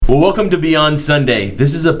Well, welcome to Beyond Sunday.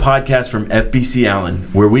 This is a podcast from FBC Allen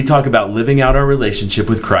where we talk about living out our relationship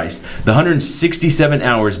with Christ, the 167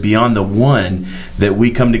 hours beyond the one that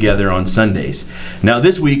we come together on Sundays. Now,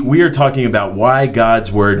 this week we are talking about why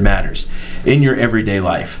God's Word matters in your everyday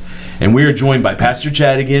life. And we are joined by Pastor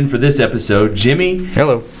Chad again for this episode, Jimmy.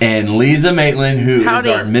 Hello. And Lezah Maitland, who Howdy.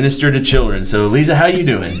 is our minister to children. So, Lezah, how you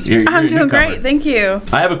doing? I'm doing great, thank you.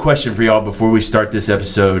 I have a question for y'all before we start this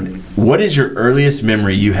episode. What is your earliest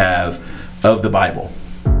memory you have of the Bible?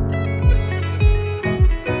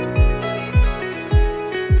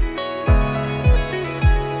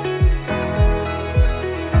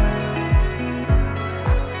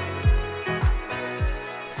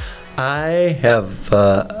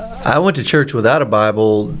 I went to church without a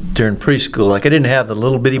Bible during preschool. Like, I didn't have the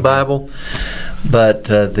little bitty Bible, but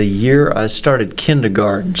the year I started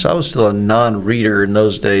kindergarten, so I was still a non-reader in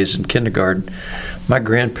those days in kindergarten, my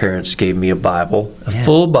grandparents gave me a Bible, a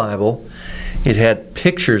full Bible. It had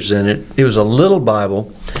pictures in it. It was a little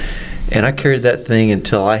Bible, and I carried that thing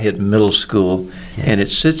until I hit middle school. Yes. And it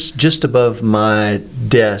sits just above my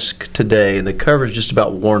desk today, and the cover's just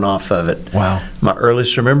about worn off of it. Wow. My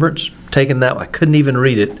earliest remembrance, taking that, I couldn't even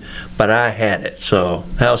read it, but I had it. So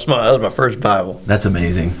that was my first Bible. That's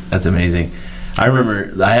amazing. That's amazing. I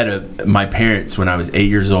remember I had my parents, when I was 8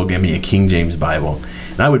 years old, gave me a King James Bible,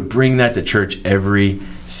 and I would bring that to church every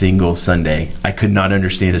single Sunday. I could not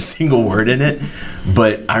understand a single word in it,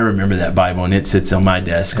 but I remember that Bible, and it sits on my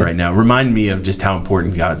desk right now. Remind me of just how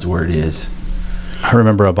important God's Word is. I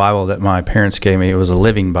remember a Bible that my parents gave me. It was a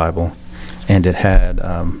living Bible, and it had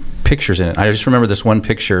pictures in it. I just remember this one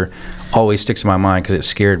picture always sticks in my mind because it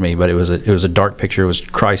scared me, but it was a dark picture. It was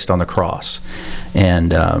Christ on the cross,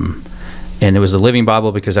 and it was a living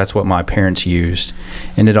Bible because that's what my parents used,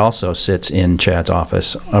 and it also sits in Chad's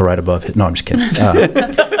office right above it. No, I'm just kidding.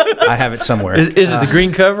 I have it somewhere. Is it the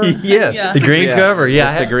green cover? Yes. Yeah. The green cover,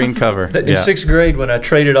 yeah. It's the green cover. In sixth grade, when I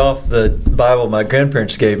traded off the Bible my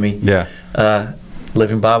grandparents gave me,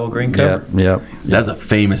 living Bible, green cover. Yep. That's a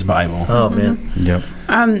famous Bible. Oh, man. Yep.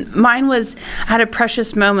 Mine was, I had a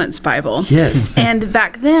Precious Moments Bible. Yes. And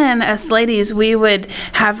back then, as ladies, we would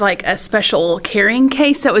have like a special carrying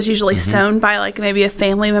case that was usually sewn by like maybe a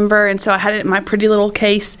family member. And so I had it in my pretty little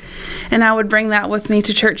case, and I would bring that with me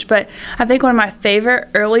to church. But I think one of my favorite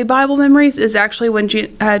early Bible memories is actually when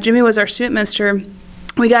Jimmy was our student minister.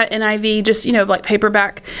 We got NIV, just, like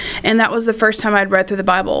paperback, and that was the first time I'd read through the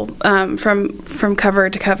Bible from cover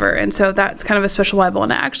to cover, and so that's kind of a special Bible.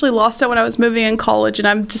 And I actually lost it when I was moving in college, and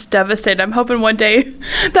I'm just devastated. I'm hoping one day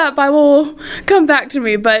that Bible will come back to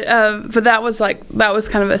me, but that was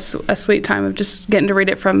kind of a sweet time of just getting to read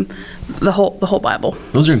it from the whole Bible.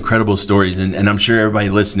 Those are incredible stories, and I'm sure everybody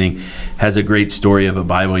listening has a great story of a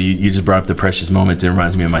Bible. You just brought up the Precious Moments. It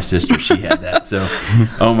reminds me of my sister. She had that. So,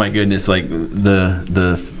 oh my goodness, like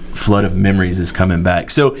the flood of memories is coming back.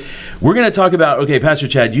 So we're going to talk about, Pastor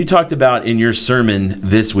Chad, you talked about in your sermon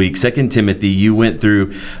this week, 2 Timothy, you went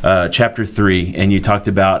through chapter 3, and you talked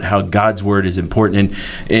about how God's Word is important.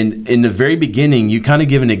 And in the very beginning, you kind of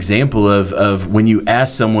give an example of when you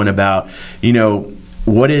ask someone about,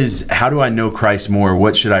 how do I know Christ more?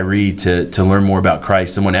 What should I read to learn more about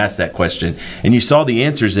Christ? Someone asked that question. And you saw the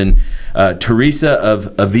answers in Teresa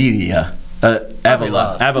of Avila.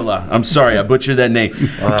 I'm sorry, I butchered that name.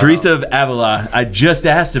 Wow. Teresa of Avila. I just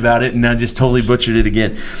asked about it, and I just totally butchered it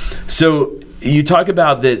again. So you talk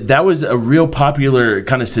about that was a real popular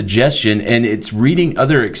kind of suggestion, and it's reading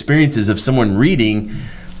other experiences of someone reading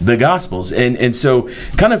the Gospels. And so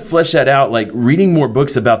kind of flesh that out, like reading more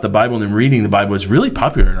books about the Bible than reading the Bible is really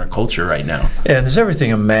popular in our culture right now. And there's everything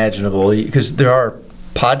imaginable, because there are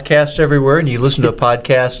podcasts everywhere, and you listen to a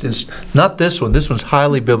podcast. It's not this one. This one's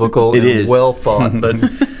highly biblical and well thought.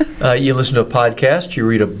 But you listen to a podcast, you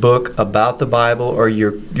read a book about the Bible, or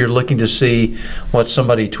you're looking to see what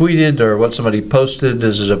somebody tweeted or what somebody posted.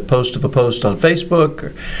 This is a post of a post on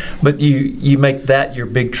Facebook. But you make that your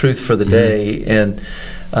big truth for the day. And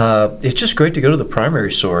it's just great to go to the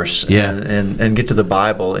primary source and get to the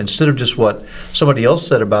Bible instead of just what somebody else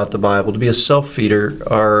said about the Bible, to be a self-feeder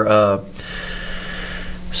or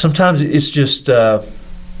sometimes it's just,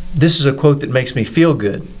 this is a quote that makes me feel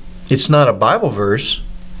good. It's not a Bible verse.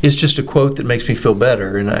 It's just a quote that makes me feel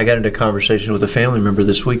better. And I got into a conversation with a family member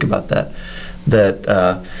this week about that.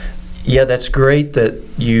 That's great that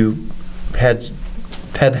you had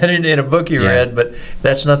that in a book you read, but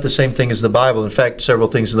that's not the same thing as the Bible. In fact, several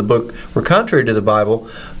things in the book were contrary to the Bible,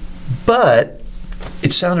 but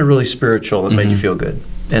it sounded really spiritual and made you feel good.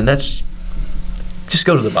 And that's just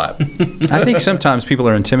go to the Bible. I think sometimes people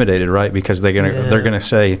are intimidated, right? Because they're gonna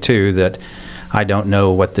say too that I don't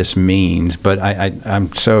know what this means. But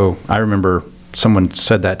I remember someone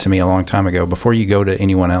said that to me a long time ago. Before you go to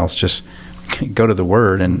anyone else, just go to the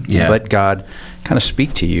Word and let God kind of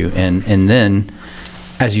speak to you. And then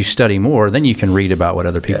as you study more, then you can read about what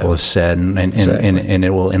other people have said, and it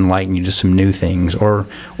will enlighten you to some new things, or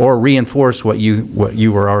reinforce what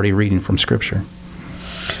you were already reading from Scripture.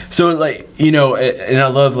 So, like, and I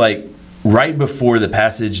love, like, right before the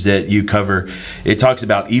passage that you cover, it talks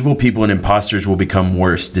about evil people and imposters will become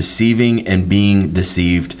worse, deceiving and being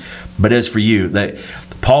deceived. But as for you, that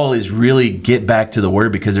Paul is really get back to the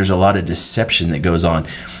Word, because there's a lot of deception that goes on.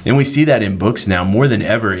 And we see that in books now more than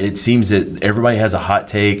ever. It seems that everybody has a hot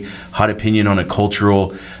take, hot opinion on a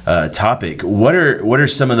cultural topic. What are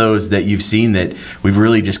some of those that you've seen that we've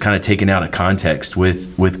really just kind of taken out of context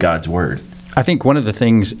with God's Word? I think one of the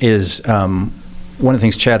things is, one of the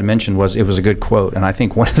things Chad mentioned was it was a good quote. And I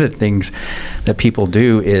think one of the things that people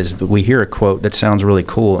do is that we hear a quote that sounds really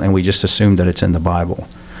cool and we just assume that it's in the Bible.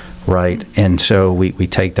 Right, and so we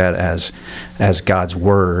take that as God's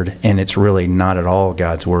Word, and it's really not at all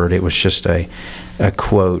God's Word. It was just a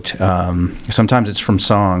quote. Sometimes it's from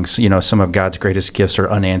songs. Some of God's greatest gifts are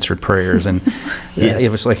unanswered prayers, and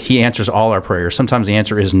it was like He answers all our prayers. Sometimes the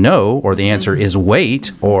answer is no, or the answer is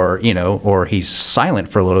wait, or He's silent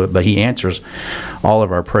for a little bit, but He answers all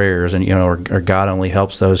of our prayers, and or God only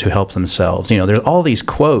helps those who help themselves. There's all these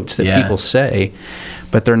quotes that people say,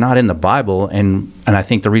 but they're not in the Bible, and I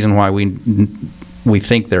think the reason why we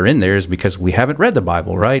think they're in there is because we haven't read the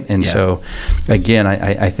Bible, right? And so, again,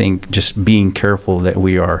 I think just being careful that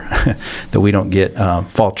we are that we don't get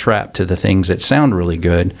fall trapped to the things that sound really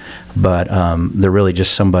good, but they're really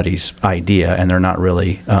just somebody's idea, and they're not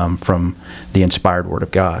really from the inspired Word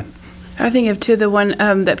of God. I think of, too, the one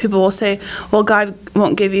that people will say, well, God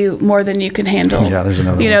won't give you more than you can handle. Yeah, there's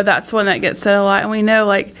another one. That's one that gets said a lot. And we know,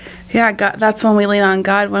 like, God, that's when we lean on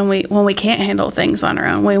God, when we can't handle things on our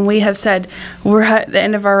own. When we have said, we're at the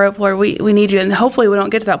end of our rope, Lord, we need you. And hopefully we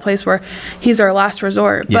don't get to that place where He's our last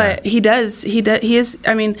resort. Yeah. But He is,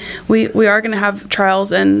 we are going to have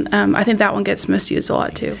trials, and I think that one gets misused a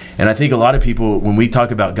lot, too. And I think a lot of people, when we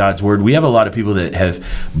talk about God's Word, we have a lot of people that have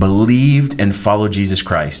believed and followed Jesus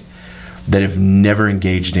Christ that have never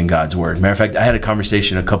engaged in God's Word. Matter of fact, I had a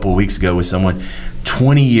conversation a couple of weeks ago with someone,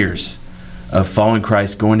 20 years of following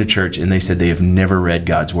Christ, going to church, and they said they have never read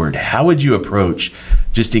God's Word. How would you approach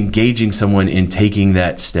just engaging someone in taking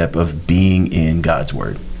that step of being in God's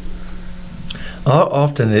Word?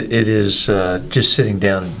 Often it is just sitting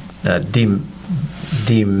down and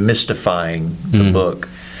demystifying the book.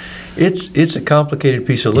 It's a complicated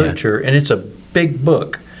piece of literature, and it's a big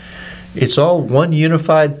book. It's all one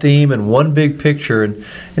unified theme and one big picture, and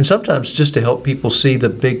sometimes just to help people see the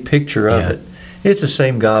big picture of it. It's the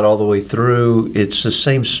same God all the way through. It's the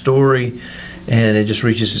same story, and it just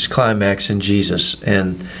reaches its climax in Jesus.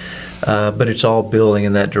 But it's all building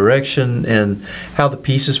in that direction, and how the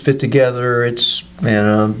pieces fit together. It's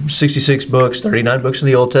 66 books, 39 books in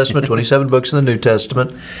the Old Testament, 27 books in the New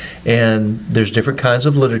Testament, and there's different kinds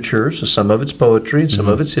of literature. So some of it's poetry, and some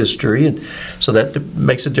of it's history, and so that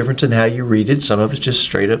makes a difference in how you read it. Some of it's just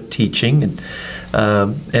straight up teaching,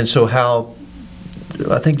 and so how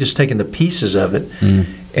I think just taking the pieces of it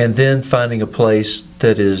and then finding a place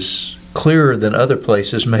that is clearer than other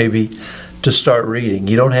places, maybe, to start reading.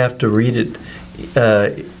 You don't have to read it.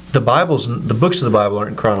 The books of the Bible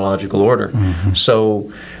aren't in chronological order,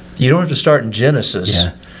 so you don't have to start in Genesis,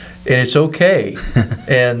 and it's okay.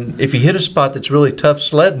 And if you hit a spot that's really tough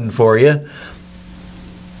sledding for you,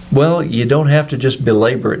 well, you don't have to just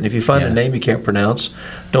belabor it. And if you find a name you can't pronounce,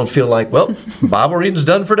 don't feel like, well, Bible reading's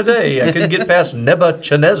done for today. I couldn't get past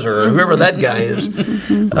Nebuchadnezzar or whoever that guy is.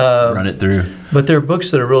 Run it through. But there are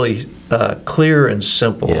books that are really clear and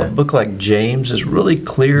simple. A book like James is really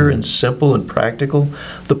clear and simple and practical.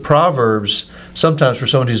 The Proverbs, sometimes for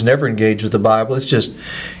someone who's never engaged with the Bible, it's just,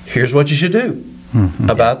 here's what you should do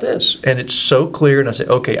about this. And it's so clear, and I say,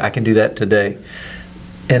 okay, I can do that today.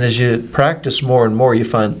 And as you practice more and more, you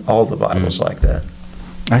find all the Bibles like that.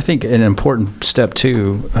 I think an important step,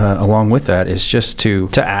 too, along with that, is just to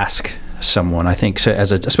ask someone. I think, so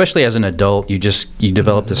especially as an adult, you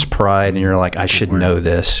develop this pride, and you're like, I should know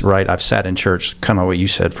this, right? I've sat in church, kind of what you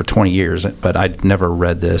said, for 20 years, but I've never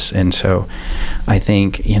read this. And so I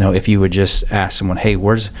think, if you would just ask someone, hey,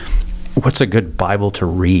 what's a good Bible to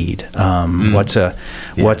read? What's a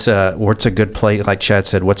good place? Like Chad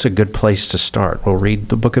said, what's a good place to start? Well, read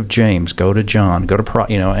the book of James. Go to John. Go to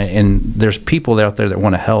and there's people out there that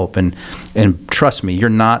want to help. And trust me,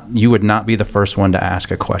 you would not be the first one to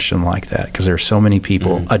ask a question like that, because there are so many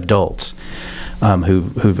people, adults,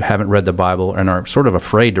 who haven't read the Bible and are sort of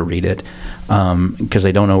afraid to read it because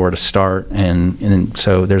they don't know where to start, and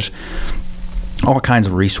so there's all kinds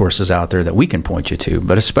of resources out there that we can point you to.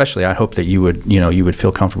 But especially, I hope that you would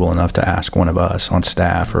feel comfortable enough to ask one of us on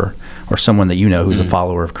staff or someone that you know who's a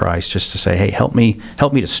follower of Christ, just to say, hey, help me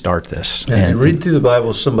to start this. And read through the Bible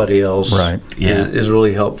with somebody else, right? is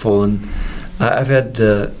really helpful. And I've had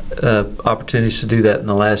opportunities to do that in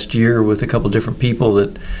the last year with a couple of different people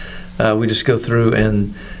that we just go through,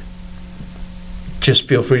 and just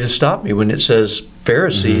feel free to stop me when it says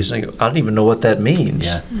Pharisees. I don't even know what that means.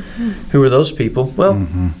 Yeah. Who are those people? Well,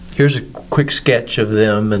 here's a quick sketch of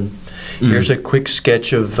them, and here's a quick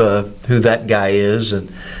sketch of who that guy is,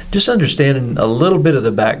 and just understanding a little bit of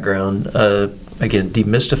the background. Again,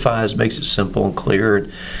 demystifies, makes it simple and clear.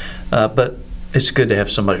 But it's good to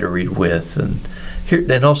have somebody to read with,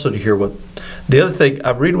 and also to hear what. The other thing,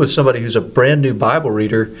 I read with somebody who's a brand new Bible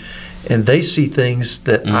reader, and they see things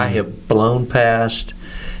that I have blown past,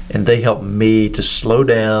 and they help me to slow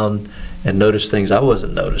down and notice things I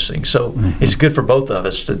wasn't noticing. So it's good for both of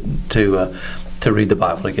us to read the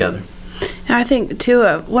Bible together. And I think, too,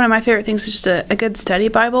 one of my favorite things is just a good study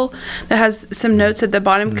Bible that has some notes at the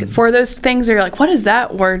bottom for those things that you're like, what does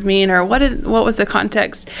that word mean? Or what was the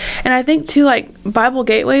context? And I think, too, like Bible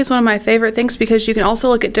Gateway is one of my favorite things because you can also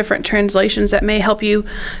look at different translations that may help you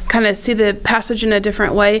kind of see the passage in a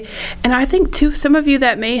different way. And I think, too, some of you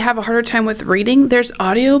that may have a harder time with reading, there's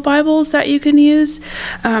audio Bibles that you can use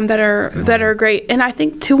that are great. And I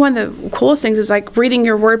think, too, one of the coolest things is like reading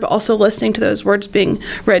your word, but also listening to those words being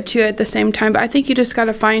read to you at the same time. But I think you just got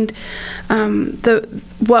to find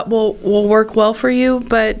what will work well for you.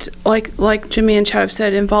 But like Jimmy and Chad have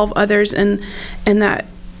said, involve others in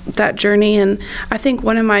that journey. And I think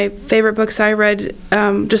one of my favorite books I read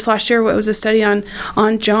just last year was a study on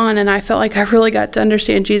John, and I felt like I really got to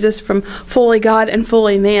understand Jesus from fully God and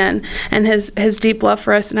fully man, and his deep love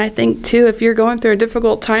for us. And I think too, if you're going through a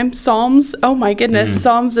difficult time, Psalms, oh my goodness,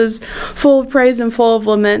 Psalms is full of praise and full of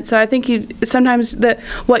lament. So I think sometimes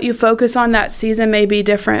what you focus on that season may be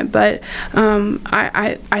different, but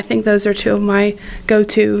I think those are two of my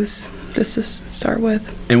go-tos just to start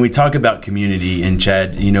with. And we talk about community, and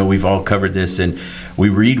Chad, we've all covered this, and we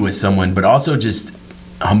read with someone, but also just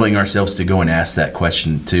humbling ourselves to go and ask that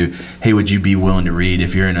question to, hey, would you be willing to read?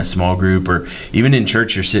 If you're in a small group or even in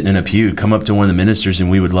church, you're sitting in a pew, come up to one of the ministers,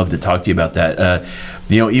 and we would love to talk to you about that.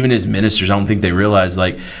 Even as ministers, I don't think they realize,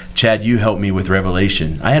 like, Chad, you helped me with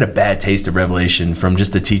Revelation. I had a bad taste of Revelation from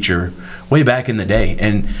just a teacher way back in the day,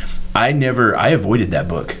 and I avoided that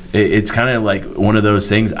book. It's kind of like one of those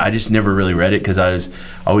things. I just never really read it because I was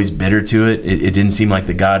always bitter to it. It didn't seem like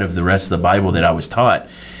the God of the rest of the Bible that I was taught.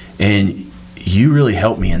 And you really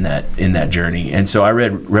helped me in that journey. And so I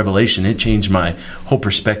read Revelation. It changed my whole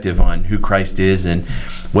perspective on who Christ is and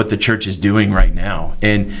what the church is doing right now.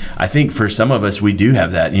 And I think for some of us, we do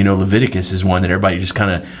have that. Leviticus is one that everybody just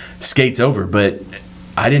kind of skates over. But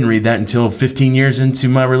I didn't read that until 15 years into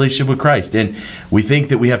my relationship with Christ. And we think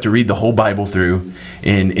that we have to read the whole Bible through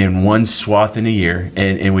in one swath in a year,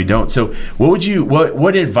 and we don't. So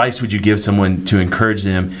what advice would you give someone to encourage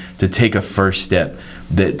them to take a first step,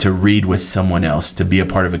 to read with someone else, to be a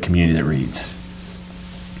part of a community that reads?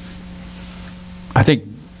 I think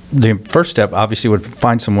the first step obviously would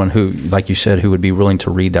find someone who, like you said, who would be willing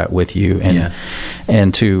to read that with you,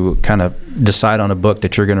 and to kind of decide on a book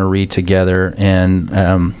that you're going to read together. And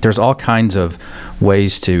there's all kinds of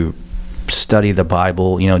ways to study the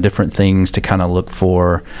Bible, different things to kind of look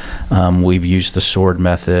for. We've used the sword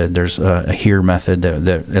method. There's a HEAR method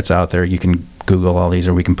that's out there. You can Google all these,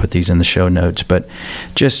 or we can put these in the show notes. But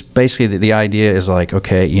just basically the idea is like,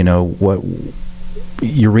 okay, what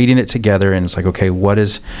you're reading it together, and it's like, okay,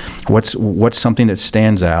 what's something that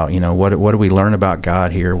stands out? What do we learn about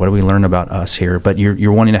God here? What do we learn about us here? But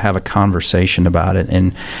you're wanting to have a conversation about it,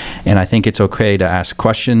 and I think it's okay to ask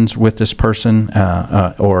questions with this person,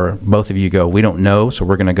 or both of you go, we don't know, so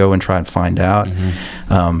we're going to go and try and find out.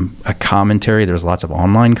 A commentary, there's lots of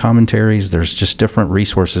online commentaries. There's just different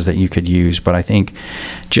resources that you could use. But I think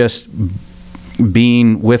just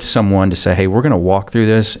being with someone to say, hey, we're going to walk through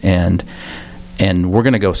this, and we're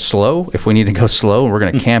going to go slow if we need to go slow. We're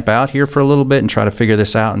going to camp out here for a little bit and try to figure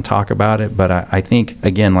this out and talk about it. But I think,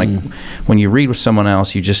 again, like when you read with someone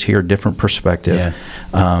else, you just hear a different perspective.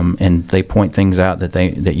 And they point things out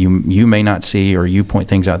that you may not see, or you point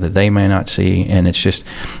things out that they may not see. And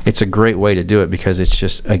it's a great way to do it, because it's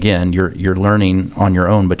just, again, you're learning on your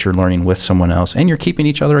own, but you're learning with someone else, and you're keeping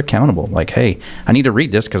each other accountable. Like, hey, I need to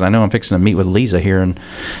read this because I know I'm fixing to meet with Lezah here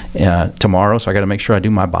tomorrow, so I got to make sure I do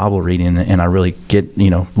my Bible reading, and I really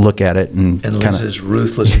really look at it and Liz kind of. is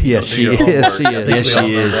ruthless. Yes, she is. She is. Yes,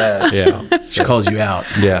 she is. Yeah. She calls you out.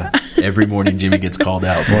 Yeah. Every morning Jimmy gets called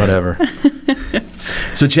out. Whatever.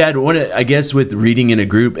 So Chad, I guess with reading in a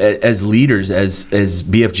group, as leaders, as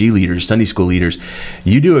BFG leaders, Sunday school leaders,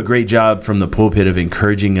 you do a great job from the pulpit of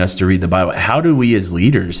encouraging us to read the Bible. How do we as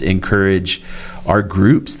leaders encourage our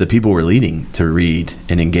groups, the people we're leading, to read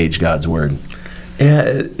and engage God's Word?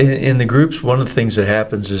 Yeah, in the groups, one of the things that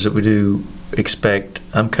happens is that we do expect,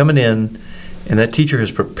 I'm coming in, and that teacher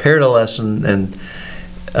has prepared a lesson, and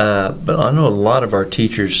but I know a lot of our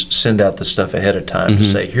teachers send out the stuff ahead of time to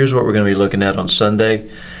say, here's what we're going to be looking at on Sunday,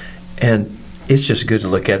 and it's just good to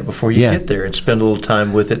look at it before you get there and spend a little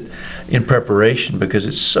time with it in preparation, because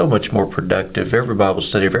it's so much more productive. Every Bible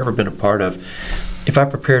study I've ever been a part of, if I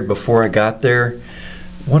prepared before I got there,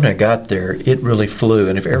 when I got there, it really flew,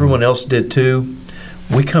 and if everyone else did too,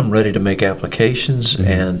 we come ready to make applications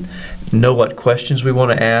and know what questions we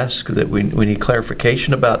want to ask, that we need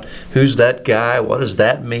clarification about who's that guy, what does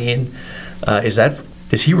that mean, is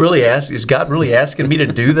God really asking me to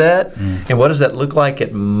do that, and what does that look like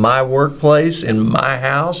at my workplace, in my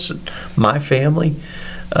house, my family,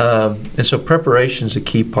 and so preparation is a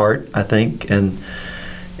key part, I think, and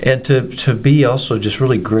to be also just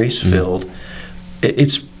really grace-filled.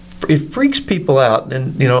 It freaks people out,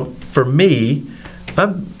 and for me,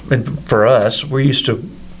 and for us, we're used to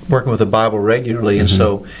working with the Bible regularly, and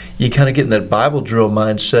so you kind of get in that Bible drill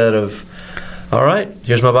mindset of, all right,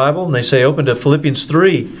 here's my Bible, and they say open to Philippians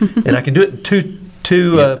 3, and I can do it in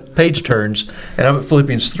two page turns, and I'm at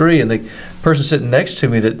Philippians 3, and the person sitting next to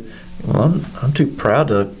me that, well, I'm too proud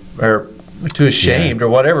to, or too ashamed or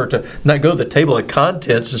whatever to not go to the table of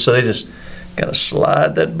contents, and so they just kind of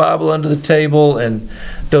slide that Bible under the table and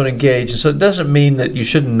don't engage. And so it doesn't mean that you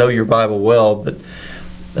shouldn't know your Bible well, but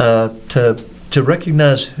to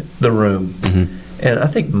recognize the room. And I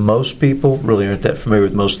think most people really aren't that familiar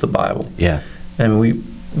with most of the Bible. Yeah. And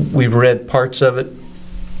we've read parts of it.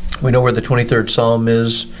 We know where the 23rd Psalm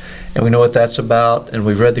is, and we know what that's about, and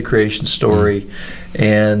we've read the creation story.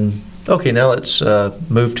 And okay, now let's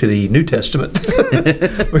move to the New Testament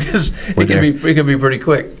because it can be pretty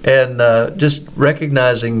quick. And just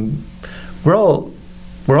recognizing we're all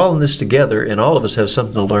in this together, and all of us have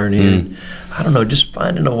something to learn here. And, I don't know, just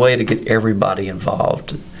finding a way to get everybody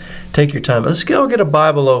involved. Take your time. Let's all get a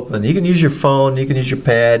Bible open. You can use your phone. You can use your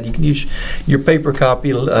pad. You can use your paper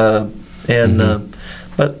copy. But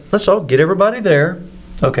let's all get everybody there.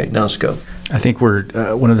 Okay, now let's go. I think we're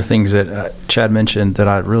one of the things that Chad mentioned that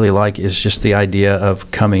I really like is just the idea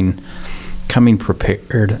of coming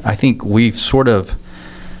prepared. I think we've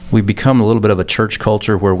become a little bit of a church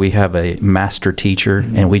culture where we have a master teacher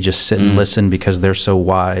and we just sit and listen because they're so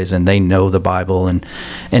wise and they know the Bible and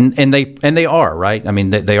they are, right? I mean,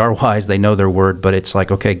 they are wise, they know their word, but it's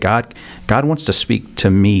like, okay, God wants to speak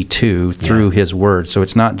to me too through His word. So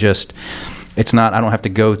it's not like it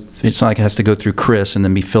has to go through Chris and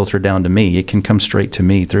then be filtered down to me. It can come straight to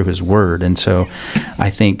me through His word. And so I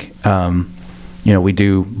think we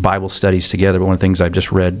do Bible studies together, but one of the things I've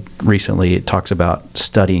just read recently, it talks about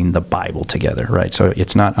studying the Bible together, right? So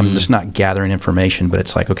it's not, I'm just not gathering information, but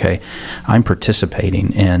it's like, okay, I'm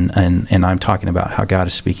participating and I'm talking about how God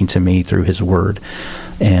is speaking to me through His word.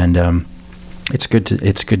 And it's good to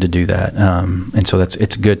do that. And so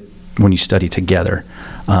it's good when you study together.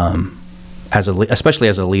 Especially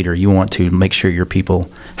as a leader, you want to make sure your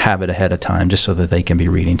people have it ahead of time just so that they can be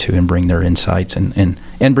reading to and bring their insights and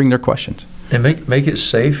bring their questions. And make it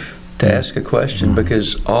safe to ask a question,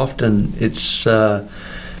 because often it's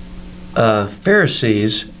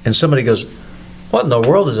Pharisees, and somebody goes, what in the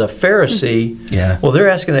world is a Pharisee? Yeah. Well, they're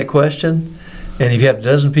asking that question, and if you have a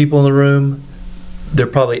dozen people in the room, there are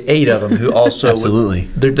probably 8 of them who also Absolutely.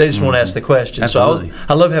 They just want to ask the question. Absolutely. So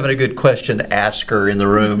I love having a good question asker in the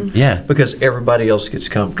room. Yeah. Because everybody else gets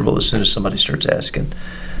comfortable as soon as somebody starts asking,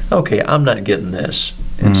 okay, I'm not getting this.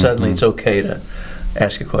 And suddenly it's okay to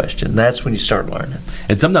ask a question. That's when you start learning.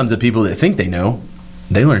 And sometimes the people that think they know,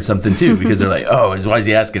 they learn something too, because they're like, oh, why is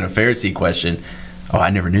he asking a Pharisee question? Oh,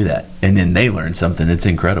 I never knew that. And then they learn something. It's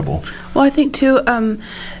incredible. Well, I think too,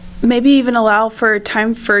 maybe even allow for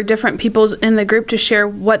time for different people in the group to share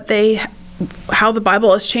how the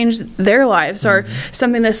Bible has changed their lives, or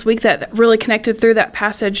something this week that really connected through that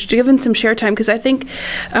passage, given some share time, because I think,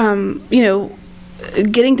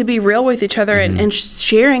 getting to be real with each other and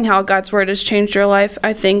sharing how God's Word has changed your life,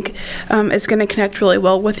 I think is going to connect really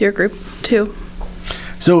well with your group too.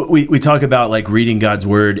 So we talk about like reading God's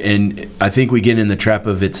Word, and I think we get in the trap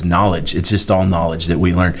of it's knowledge. It's just all knowledge that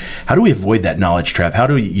we learn. How do we avoid that knowledge trap? How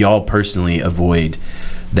do y'all personally avoid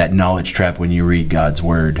that knowledge trap when you read God's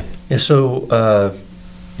Word? Yeah, so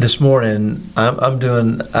this morning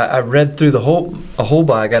I read through a whole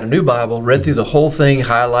Bible. I got a new Bible, read through the whole thing,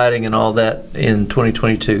 highlighting and all that in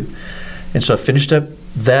 2022. And so I finished up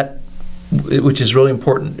that, which is really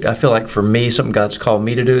important. I feel like for me, something God's called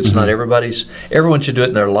me to do. It's not everyone should do it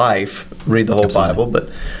in their life, read the whole Bible, but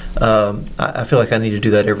I feel like I need to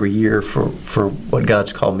do that every year for what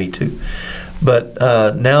God's called me to. But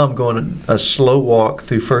now I'm going a slow walk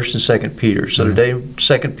through 1st and 2nd Peter. So today,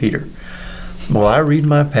 2nd Peter. While I read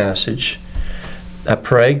my passage, I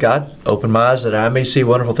pray, God, open my eyes that I may see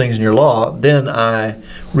wonderful things in your law. Then I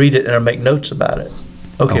read it and I make notes about it.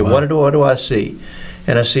 Okay, what do I see?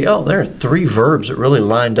 And I see, there are 3 verbs that really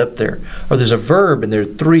lined up there. Or there's a verb and there are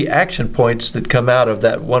 3 action points that come out of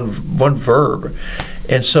that one verb.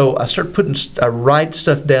 And so I write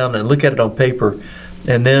stuff down and look at it on paper.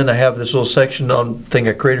 And then I have this little section thing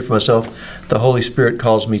I created for myself. The Holy Spirit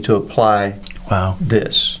calls me to apply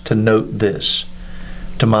this, to note this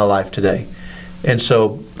to my life today. And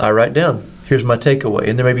so I write down, here's my takeaway.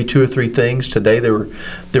 And there may be 2 or 3 things. Today there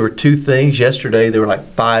were 2 things. Yesterday there were like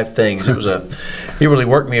 5 things. It really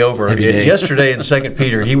worked me over. Yesterday in 2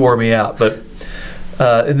 Peter, he wore me out. But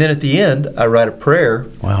and then at the end, I write a prayer.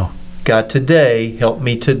 Wow. God, today help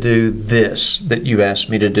me to do this that you asked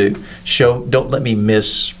me to do. Don't let me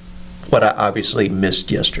miss what I obviously missed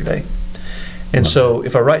yesterday. And so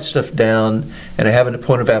if I write stuff down and I have a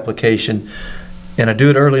point of application, and I do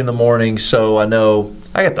it early in the morning, so I know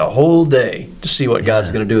I got the whole day to see what God's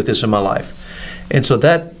going to do with this in my life. And so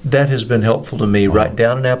that has been helpful to me. Write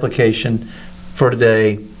down an application for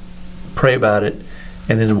today, pray about it,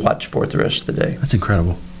 and then watch for it the rest of the day. That's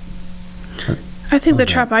incredible. I think the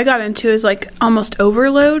trap I got into is like almost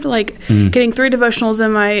overload, like getting 3 devotionals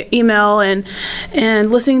in my email and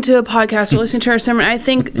listening to a podcast or listening to a sermon. I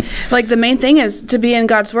think like the main thing is to be in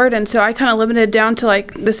God's Word, and so I kind of limited down to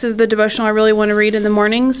like, this is the devotional I really want to read in the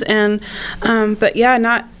mornings. And but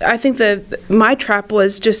yeah, I think that my trap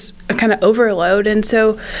was just a kind of overload, and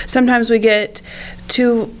so sometimes we get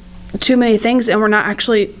too many things and we're not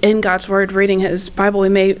actually in God's Word reading His Bible. There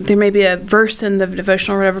may be a verse in the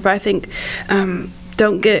devotional or whatever, but I think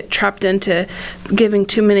don't get trapped into giving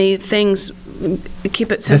too many things.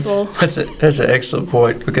 Keep it simple. That's an excellent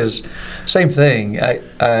point, because same thing. I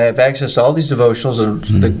have access to all these devotionals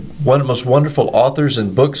and one of the most wonderful authors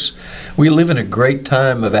and books. We live in a great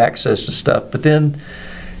time of access to stuff, but then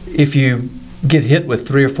if you get hit with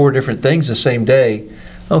 3 or 4 different things the same day,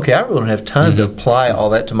 okay, I really don't have time to apply all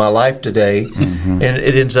that to my life today, and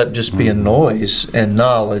it ends up just being noise and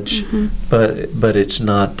knowledge, but it's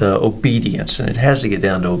not obedience, and it has to get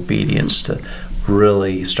down to obedience to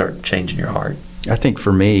really start changing your heart. I think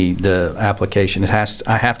for me, the application,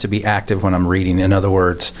 I have to be active when I'm reading. In other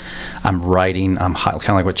words, I'm writing, kind of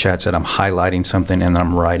like what Chad said, I'm highlighting something and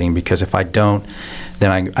I'm writing, because if I don't,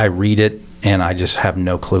 then I read it and I just have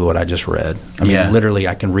no clue what I just read. I mean, literally,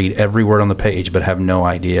 I can read every word on the page, but have no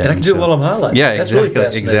idea. And I can do it while I'm highlighting. Yeah, that's exactly.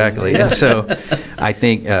 Really exactly. Yeah. And so, I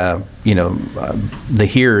think the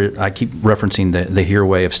hear. I keep referencing the hear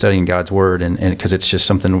way of studying God's Word, and because it's just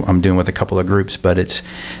something I'm doing with a couple of groups. But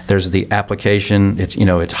there's the application.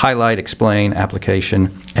 It's highlight, explain,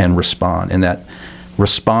 application, and respond. And that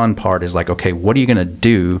respond part is like, okay, what are you going to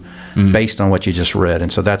do based on what you just read?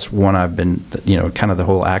 And so that's one I've been, kind of the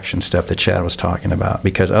whole action step that Chad was talking about,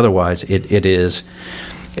 because otherwise it's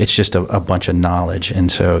just a bunch of knowledge. And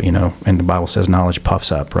so, and the Bible says knowledge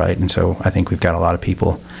puffs up, right? And so I think we've got a lot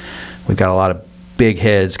of big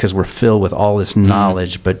heads because we're filled with all this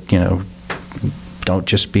knowledge, but, don't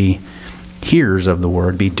just be hearers of the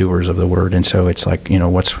word, be doers of the word. And so it's like, and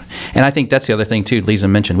I think that's the other thing too, Lezah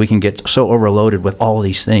mentioned, we can get so overloaded with all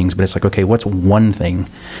these things, but it's like, okay, what's one thing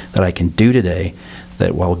that I can do today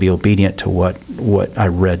that will be obedient to what I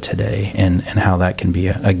read today, and how that can be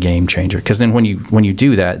a game changer? Because then when you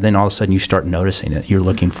do that, then all of a sudden you start noticing it, you're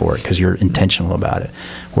looking for it because you're intentional about it.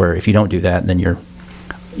 Where if you don't do that, then you're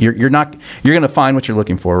going to find what you're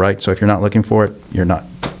looking for, right? So if you're not looking for it, you're not.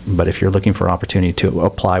 But if you're looking for opportunity to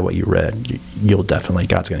apply what you read, you'll definitely,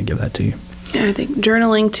 God's going to give that to you. Yeah, I think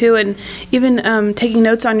journaling too, and even taking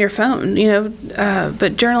notes on your phone,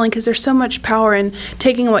 but journaling, because there's so much power in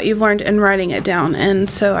taking what you've learned and writing it down. And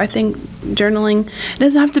so I think journaling, it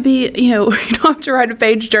doesn't have to be, you don't have to write a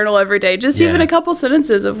page journal every day, just even a couple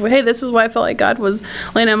sentences of, hey, this is what I felt like God was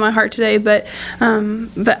laying on my heart today. But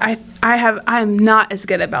I'm not as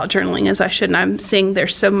good about journaling as I should, and I'm seeing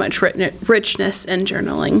there's so much richness in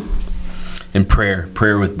journaling. And prayer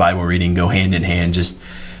with Bible reading go hand in hand, just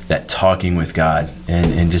that talking with God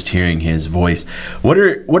and just hearing His voice. What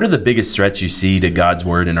are the biggest threats you see to God's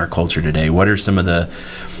Word in our culture today? What are some of the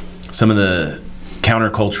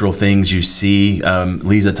countercultural things you see.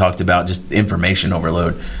 Lezah talked about just information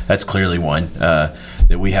overload. That's clearly one,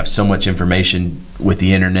 that we have so much information with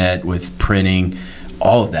the internet, with printing,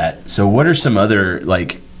 all of that. So what are some other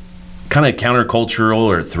kind of countercultural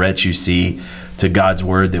or threats you see to God's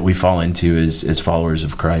word that we fall into as followers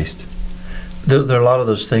of Christ? There are a lot of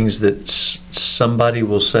those things that somebody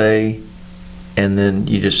will say, and then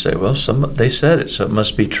you just say, well, they said it, so it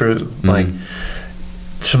must be true. Mm-hmm. Like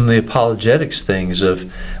some of the apologetics things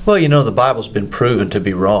of, well, the Bible's been proven to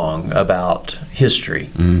be wrong about history.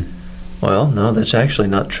 Mm-hmm. Well, no, that's actually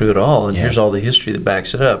not true at all, and here's all the history that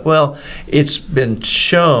backs it up. Well, it's been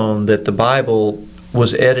shown that the Bible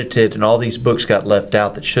was edited and all these books got left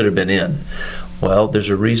out that should have been in. Well, there's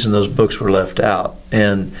a reason those books were left out,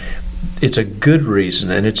 and it's a good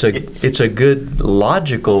reason, and it's a good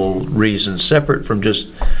logical reason, separate from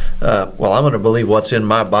just, well, I'm going to believe what's in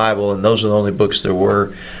my Bible, and those are the only books there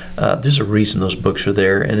were. There's a reason those books are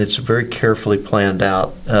there, and it's very carefully planned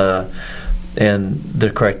out. And the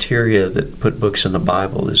criteria that put books in the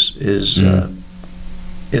Bible is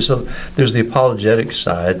so there's the apologetic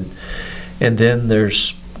side, and then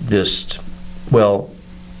there's just, well,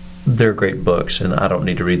 they're great books, and I don't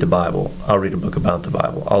need to read the Bible. I'll read a book about the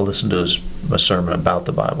Bible. I'll listen to a sermon about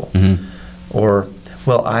the Bible. Mm-hmm. Or,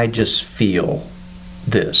 well, I just feel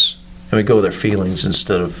this. And we go with our feelings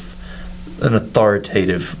instead of an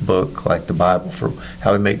authoritative book like the Bible for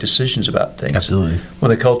how we make decisions about things. Absolutely. When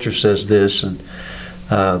the culture says this and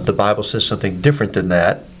the Bible says something different than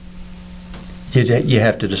that, you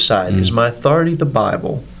have to decide, is my authority the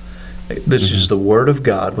Bible? This is the Word of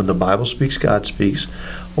God. When the Bible speaks, God speaks.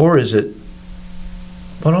 Or is it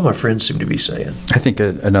what all my friends seem to be saying? I think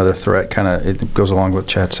another threat it goes along with what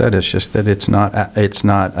Chad said. It's just that it's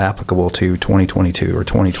not applicable to 2022 or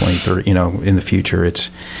 2023. In the future, it's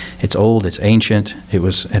old, it's ancient.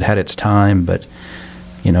 It had its time, but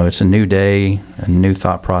it's a new day, a new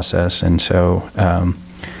thought process, and so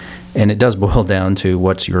and it does boil down to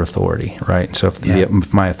what's your authority, right? So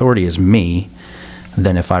if my authority is me,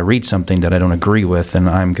 then if I read something that I don't agree with, then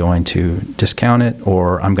I'm going to discount it,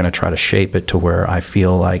 or I'm going to try to shape it to where I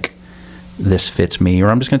feel like this fits me, or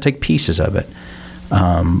I'm just going to take pieces of it.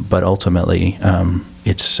 But ultimately,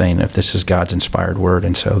 it's saying if this is God's inspired word,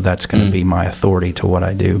 and so that's going to be my authority to what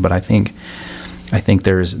I do. But I think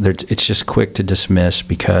it's just quick to dismiss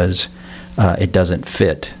because it doesn't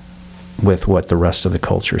fit with what the rest of the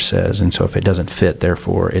culture says, and so if it doesn't fit,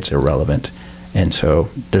 therefore it's irrelevant. And so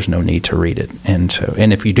there's no need to read it. And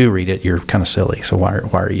if you do read it, you're kind of silly. So why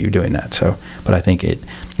are you doing that? But I think it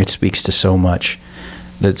speaks to so much.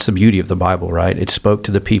 That's the beauty of the Bible, right? It spoke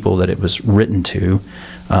to the people that it was written to,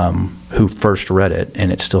 who first read it, and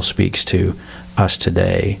it still speaks to us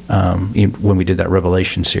today. When we did that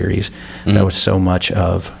Revelation series, that was so much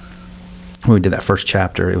of, when we did that first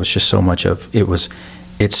chapter, it was just so much of,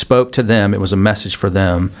 it spoke to them, it was a message for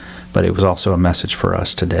them, but it was also a message for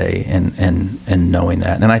us today, and knowing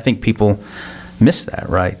that. And I think people miss that,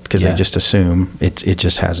 right? Because they just assume it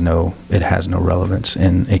just has no relevance,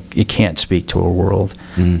 and it can't speak to a world,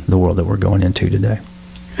 the world that we're going into today.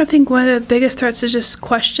 I think one of the biggest threats is just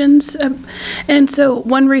questions. And so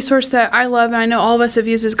one resource that I love, and I know all of us have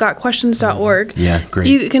used, is gotquestions.org. Yeah, great.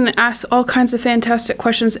 You can ask all kinds of fantastic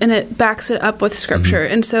questions, and it backs it up with Scripture.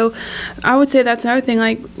 And so I would say that's another thing.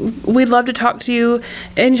 Like, we'd love to talk to you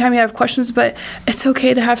anytime you have questions, but it's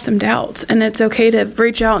okay to have some doubts, and it's okay to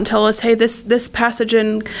reach out and tell us, hey, this passage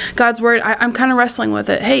in God's Word, I'm kind of wrestling with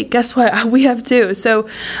it. Hey, guess what? We have too. So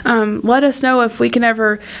let us know if we can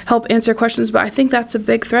ever help answer questions. But I think that's a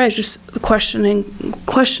big threat, is just questioning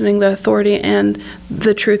the authority and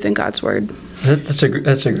the truth in God's Word. That's a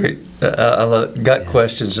great. I love got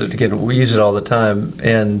questions. Again, we use it all the time,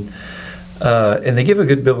 and they give a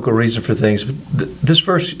good biblical reason for things. But this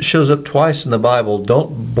verse shows up twice in the Bible.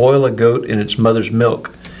 Don't boil a goat in its mother's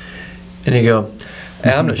milk. And you go,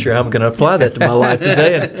 I'm not sure how I'm going to apply that to my life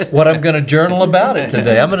today, and what I'm going to journal about it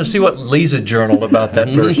today. I'm going to see what Lezah journaled about that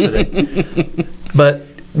verse today. But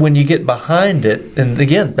when you get behind it, and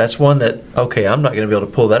again, that's one that, okay, I'm not going to be able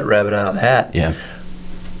to pull that rabbit out of the hat. Yeah.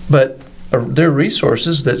 But there are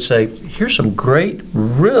resources that say, here's some great,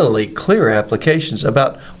 really clear applications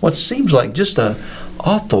about what seems like just a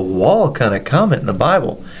off-the-wall kind of comment in the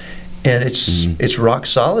Bible. And it's rock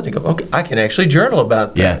solid. You go, okay, I can actually journal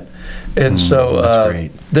about that. Yeah. And so that's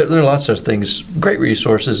great. There are lots of things, great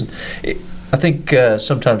resources. I think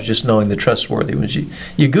sometimes just knowing the trustworthy ones.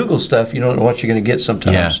 You Google stuff, you don't know what you're going to get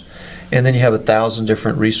sometimes. Yeah. And then you have 1,000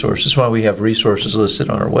 different resources. That's why we have resources listed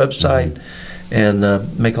on our website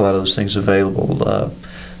and make a lot of those things available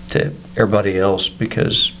to everybody else,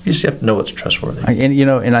 because you just have to know what's trustworthy.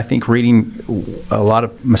 And I think reading, a lot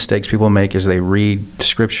of mistakes people make is they read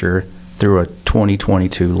Scripture through a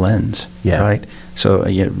 2022 lens, right? So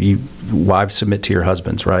you wives submit to your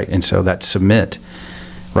husbands, right? And so that submit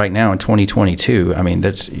right now in 2022, I mean,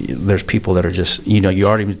 there's people that are just, you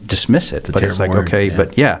already dismiss it, but it's like, word. Okay,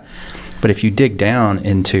 but if you dig down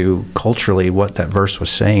into culturally what that verse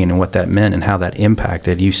was saying and what that meant and how that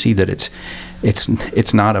impacted, you see that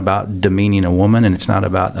it's not about demeaning a woman, and it's not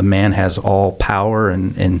about a man has all power,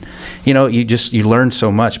 and you learn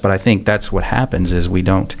so much. But I think that's what happens is we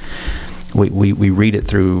read it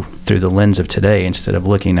through the lens of today instead of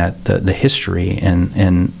looking at the history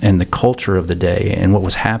and the culture of the day and what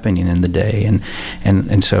was happening in the day,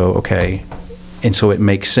 and so okay. And so it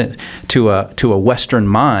makes sense to a Western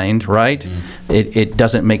mind, right? Mm-hmm. It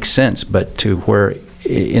doesn't make sense, but to where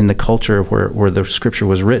in the culture of where the Scripture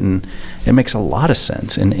was written, it makes a lot of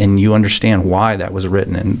sense, and you understand why that was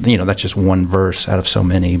written. And that's just one verse out of so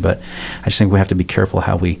many. But I just think we have to be careful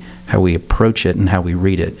how we approach it and how we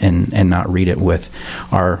read it, and not read it with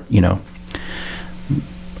our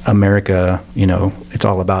America, it's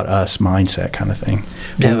all about us mindset kind of thing.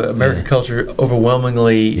 Yeah, American culture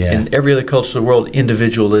overwhelmingly, in every other culture of the world,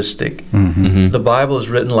 individualistic. Mm-hmm. Mm-hmm. The Bible is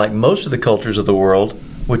written like most of the cultures of the world,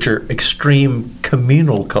 which are extreme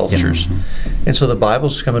communal cultures. Mm-hmm. And so the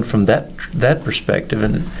Bible's coming from that perspective.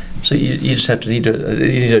 And so you just need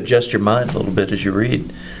to adjust your mind a little bit as you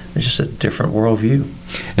read. It's just a different worldview.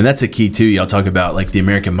 And that's a key, too. Y'all talk about like the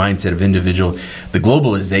American mindset of individual, the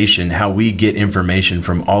globalization, how we get information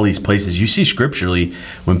from all these places. You see scripturally,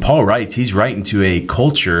 when Paul writes, he's writing to a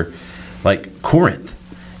culture like Corinth,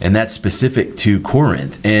 and that's specific to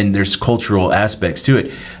Corinth, and there's cultural aspects to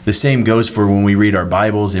it. The same goes for when we read our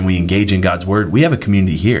Bibles and we engage in God's Word. We have a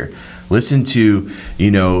community here. Listen to,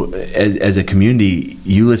 as a community,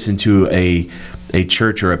 you listen to a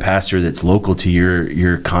church or a pastor that's local to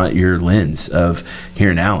your lens of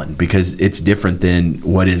here in Allen, because it's different than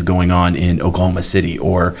what is going on in Oklahoma City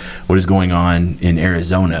or what is going on in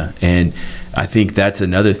Arizona. And I think that's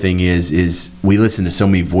another thing is we listen to so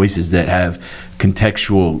many voices that have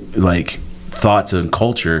contextual like thoughts and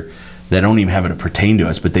culture that don't even have it to pertain to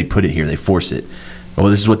us, but they put it here, they force it. Oh,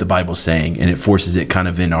 this is what the Bible's saying, and it forces it kind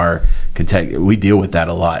of in our context. We deal with that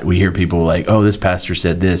a lot. We hear people like, oh, this pastor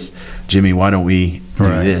said this. Jimmy, why don't we do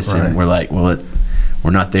this? Right. And we're like, well,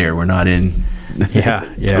 we're not there. We're not in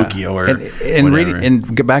Tokyo or and reading,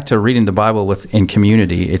 and get back to reading the Bible in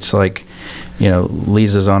community. It's like,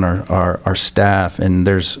 Lezah's on our staff, and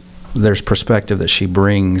there's perspective that she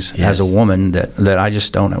brings as a woman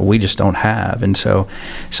that we just don't have. And so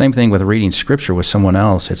same thing with reading Scripture with someone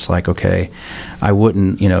else. It's like, okay, I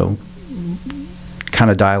wouldn't, kind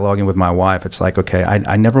of dialoguing with my wife. It's like, okay,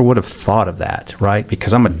 I never would have thought of that, right?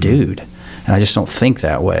 Because I'm a dude and I just don't think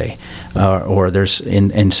that way.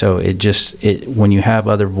 And so when you have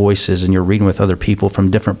other voices and you're reading with other people from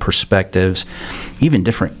different perspectives, even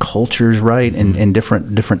different cultures, right? And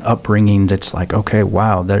different upbringings, it's like, okay,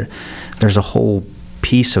 wow, there's a whole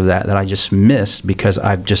piece of that I just missed because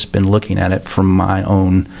I've just been looking at it from my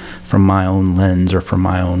own lens or from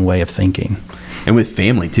my own way of thinking. And with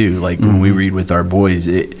family too, like when we read with our boys,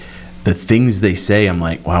 the things they say, I'm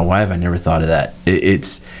like, wow, why have I never thought of that?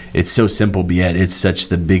 It's so simple, but yet it's such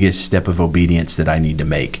the biggest step of obedience that I need to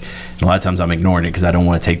make. And a lot of times I'm ignoring it because I don't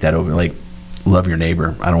want to take that over. Like, love your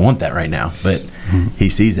neighbor. I don't want that right now, but he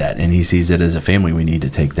sees that, and he sees that as a family we need to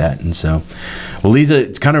take that. And so, well,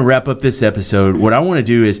 Lezah, to kind of wrap up this episode, what I want to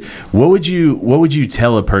do is, what would you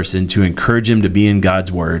tell a person to encourage him to be in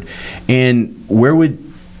God's Word, and where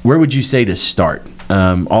would you say to start?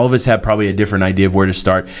 All of us have probably a different idea of where to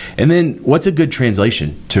start. And then what's a good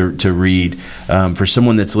translation to read for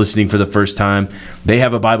someone that's listening for the first time? They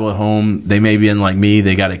have a Bible at home. They may be in like me.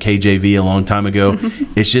 They got a KJV a long time ago.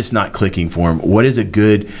 It's just not clicking for them. What is a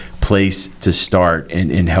good place to start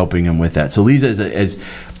in helping them with that? So Lezah, as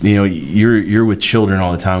you're with children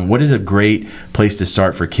all the time. What is a great place to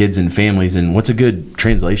start for kids and families, and what's a good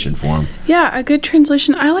translation for them? Yeah, a good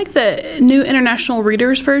translation. I like the New International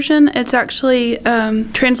Reader's Version. It's actually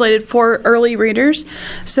translated for early readers.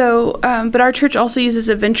 So, but our church also uses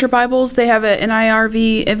Adventure Bibles. They have an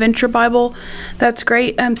NIRV Adventure Bible. That's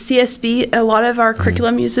great. CSB, a lot of our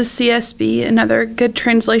curriculum uses CSB, another good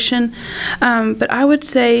translation. But I would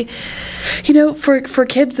say, for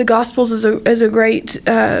kids, the Gospels is a great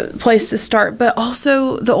place to start, but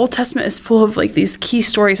also the Old Testament is full of like these key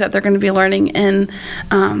stories that they're going to be learning, and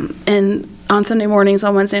on Sunday mornings,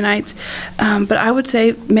 on Wednesday nights. But I would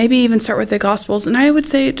say maybe even start with the Gospels. And I would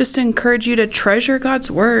say just to encourage you to treasure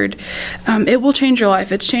God's Word. It will change your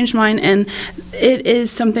life. It's changed mine. And it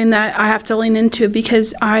is something that I have to lean into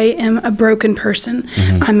because I am a broken person.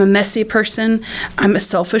 I'm a messy person. I'm a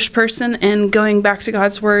selfish person. And going back to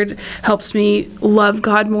God's Word helps me love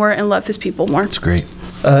God more and love His people more. That's great.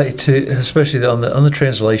 Especially on the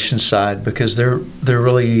translation side, because there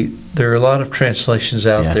are a lot of translations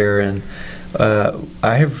out there, and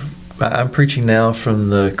I'm preaching now from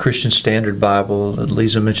the Christian Standard Bible.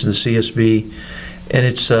 Lezah mentioned the CSB, and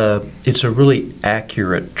it's a really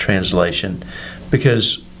accurate translation,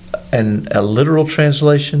 because a literal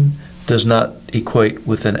translation does not equate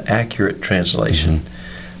with an accurate translation.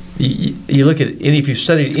 You look at if you've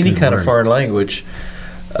studied any kind of foreign language.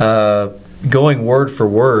 Going word for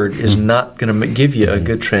word is not going to give you a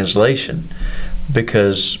good translation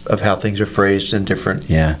because of how things are phrased in different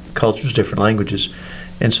cultures, different languages.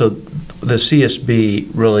 And so the CSB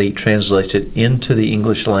really translates it into the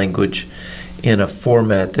English language in a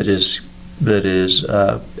format that is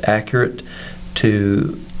accurate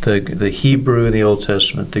to the Hebrew in the Old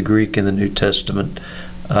Testament, the Greek in the New Testament,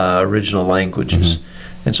 original languages.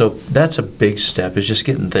 And so that's a big step, is just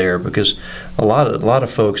getting there, because a lot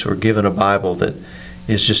of folks were given a Bible that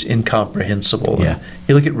is just incomprehensible. Yeah.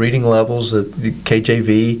 You look at reading levels, the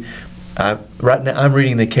KJV. Right now, I'm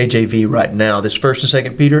reading the KJV right now. This 1st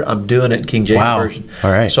and 2nd Peter, I'm doing it in King James Version.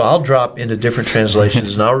 All right. So I'll drop into different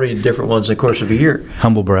translations, and I'll read different ones in the course of a year.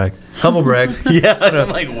 Humble brag. Yeah, I'm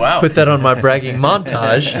like, wow. Put that on my bragging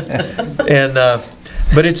montage. And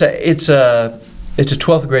but it's a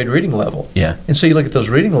 12th grade reading level. Yeah. And so you look at those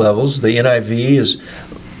reading levels. The NIV is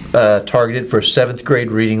targeted for a 7th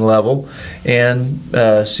grade reading level, and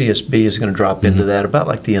CSB is going to drop into that about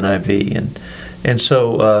like the NIV. And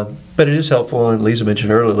so, but it is helpful, and Lezah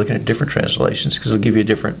mentioned earlier, looking at different translations, because it'll give you a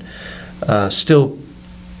different, still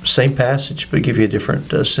same passage, but give you a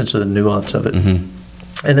different sense of the nuance of it. And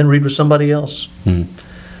then read with somebody else.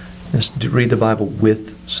 Just read the Bible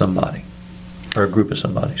with somebody, or a group of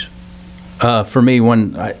somebodies. For me,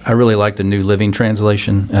 I really like the New Living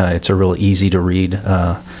Translation. It's a real easy to read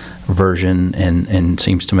version, and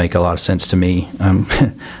seems to make a lot of sense to me.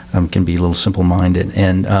 Can be a little simple-minded.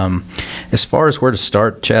 And as far as where to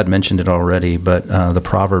start, Chad mentioned it already, but the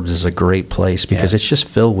Proverbs is a great place, because it's just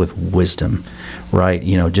filled with wisdom, right?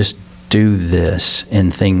 Just do this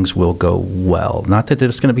and things will go well. Not that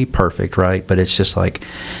it's going to be perfect, right? But it's just like,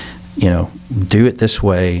 do it this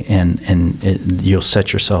way, and you'll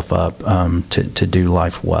set yourself up to do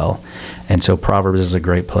life well. And so Proverbs is a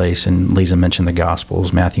great place. And Lezah mentioned the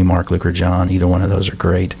Gospels, Matthew, Mark, Luke, or John. Either one of those are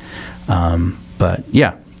great. But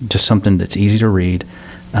yeah, just something that's easy to read.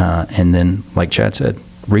 And then, like Chad said,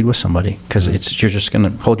 read with somebody, because you're just going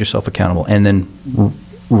to hold yourself accountable. And then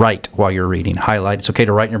write while you're reading. Highlight. It's okay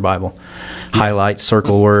to write in your Bible. Highlight,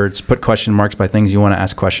 circle words, put question marks by things you want to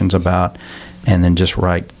ask questions about. And then just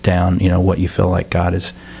write down, what you feel like God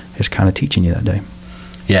is kind of teaching you that day.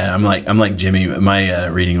 Yeah, I'm like Jimmy. My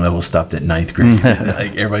reading level stopped at 9th grade.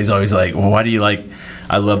 Like, everybody's always like, "Well, why do you like?"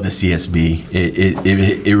 I love the CSB.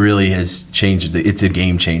 It really has changed. It's a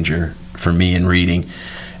game changer for me in reading,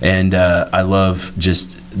 and I love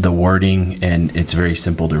just the wording, and it's very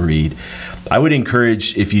simple to read. I would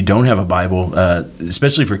encourage, if you don't have a Bible,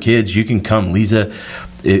 especially for kids, you can come. Lezah,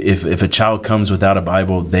 if a child comes without a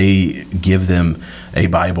Bible, they give them a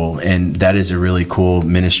Bible, and that is a really cool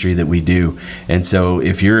ministry that we do. And so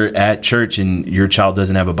if you're at church and your child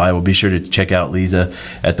doesn't have a Bible, be sure to check out Lezah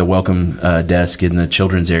at the welcome desk in the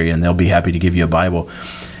children's area, and they'll be happy to give you a Bible.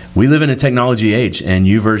 We live in a technology age, and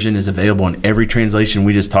YouVersion is available, and every translation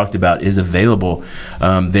we just talked about is available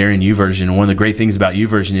there in YouVersion. And one of the great things about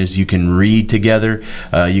YouVersion is you can read together,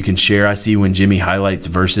 you can share. I see when Jimmy highlights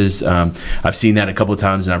verses, I've seen that a couple of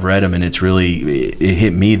times, and I've read them, and it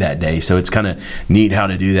hit me that day. So it's kind of neat how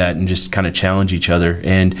to do that and just kind of challenge each other.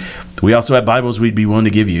 And we also have Bibles we'd be willing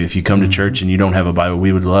to give you. If you come to church and you don't have a Bible,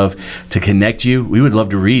 we would love to connect you. We would love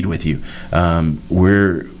to read with you.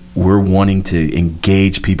 We're wanting to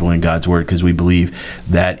engage people in God's Word, because we believe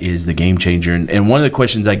that is the game changer. And one of the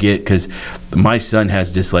questions I get, because my son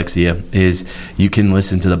has dyslexia, is you can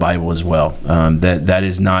listen to the Bible as well. That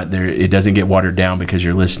is not there. It doesn't get watered down because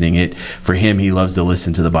you're listening. For him, he loves to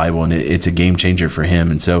listen to the Bible, and it's a game changer for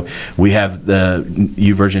him. And so we have the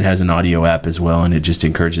YouVersion has an audio app as well, and it just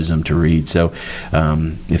encourages them to read. So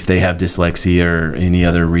if they have dyslexia or any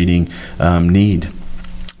other reading need,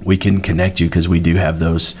 we can connect you, because we do have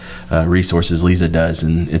those resources. Lezah does,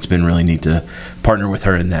 and it's been really neat to partner with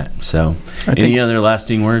her in that. So, any other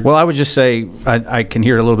lasting words? Well, I would just say I can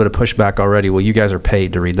hear a little bit of pushback already. Well, you guys are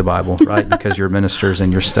paid to read the Bible, right? Because you're ministers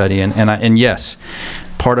and you're studying. And yes,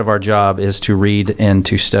 part of our job is to read and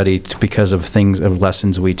to study because of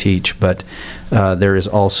lessons we teach. But there is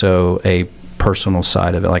also a personal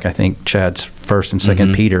side of it. Like I think Chad's 1st and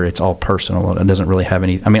 2nd Peter, it's all personal. It doesn't really have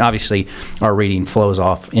any. I mean, obviously, our reading flows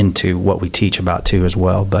off into what we teach about too as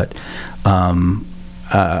well. But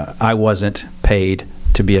I wasn't paid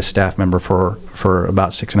to be a staff member for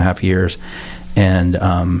about 6.5 years, and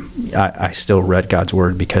I still read God's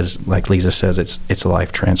Word because, like Lezah says, it's a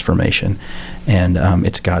life transformation, and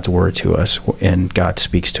it's God's Word to us, and God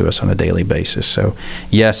speaks to us on a daily basis. So,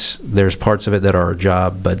 yes, there's parts of it that are our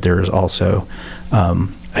job, but there is also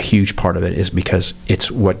a huge part of it is because it's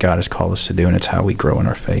what God has called us to do, and it's how we grow in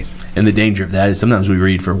our faith. And the danger of that is sometimes we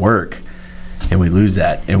read for work, and we lose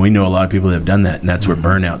that. And we know a lot of people that have done that, and that's where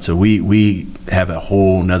burnout. So we have a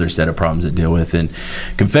whole nother set of problems to deal with. And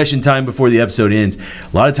confession time before the episode ends.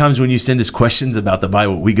 A lot of times when you send us questions about the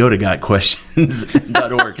Bible, we go to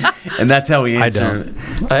gotquestions.org, and that's how we answer.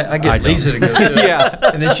 I get Lezah to go do it.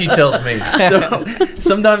 Yeah. And then she tells me. So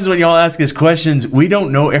sometimes when y'all ask us questions, we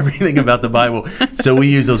don't know everything about the Bible, so we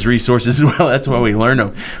use those resources as well. That's why we learn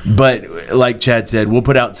them. But like Chad said, we'll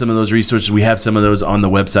put out some of those resources. We have some of those on the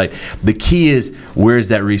website. The key is, where is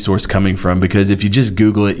that resource coming from? Because if you just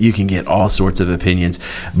Google it, you can get all sorts of opinions.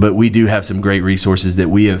 But we do have some great resources that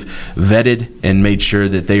we have vetted and made sure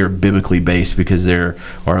that they are biblically based, because there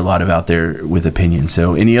are a lot of out there with opinions.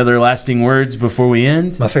 So any other lasting words before we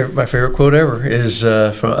end? My favorite quote ever is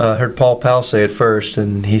from I heard Paul Powell say it first,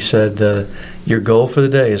 and he said, your goal for the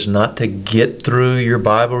day is not to get through your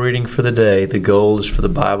Bible reading for the day. The goal is for the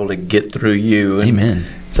Bible to get through you. And Amen.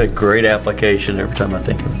 It's a great application every time I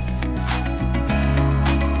think of it.